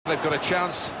They've got a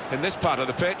chance in this part of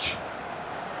the pitch.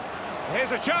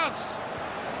 Here's a chance.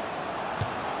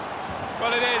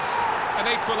 Well, it is an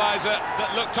equaliser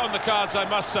that looked on the cards, I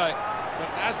must say. But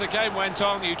as the game went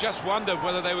on, you just wondered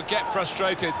whether they would get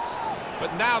frustrated.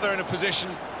 But now they're in a position,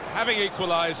 having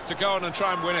equalised, to go on and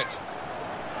try and win it.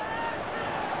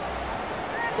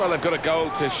 Well, they've got a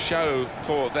goal to show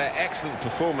for their excellent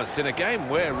performance in a game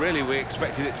where really we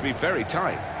expected it to be very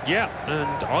tight. Yeah,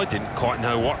 and I didn't quite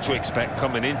know what to expect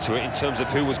coming into it in terms of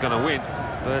who was going to win.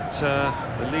 But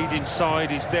the leading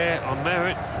side is there on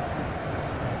merit.